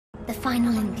The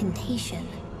final incantation,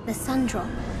 the sun drop,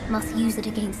 must use it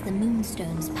against the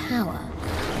Moonstone's power.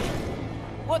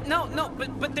 What? No,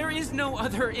 but there is no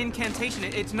other incantation.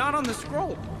 It's not on the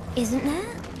scroll. Isn't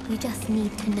there? You just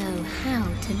need to know how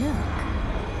to look.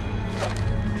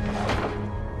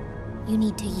 You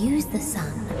need to use the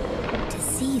sun to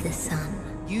see the sun.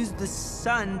 Use the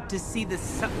sun to see the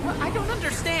sun? What? I don't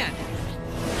understand.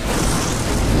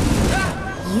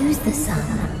 Use the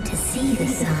sun to see the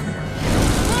sun.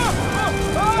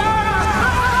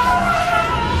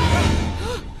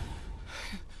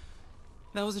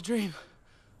 That was a dream.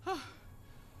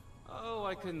 Oh,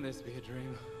 why couldn't this be a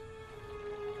dream?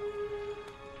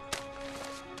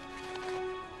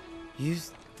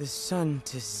 Use the sun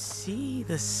to see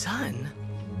the sun?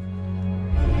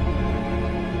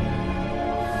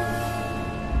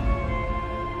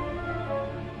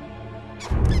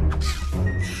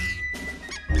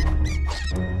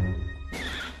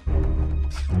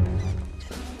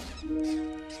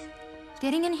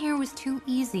 Getting in here was too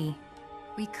easy.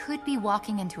 We could be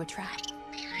walking into a trap.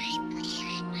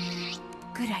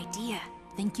 Good idea.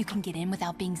 Think you can get in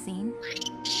without being seen?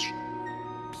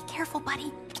 Be careful,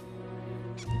 buddy.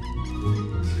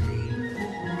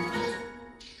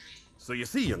 So you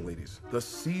see, young ladies, the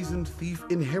seasoned thief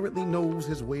inherently knows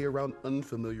his way around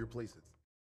unfamiliar places.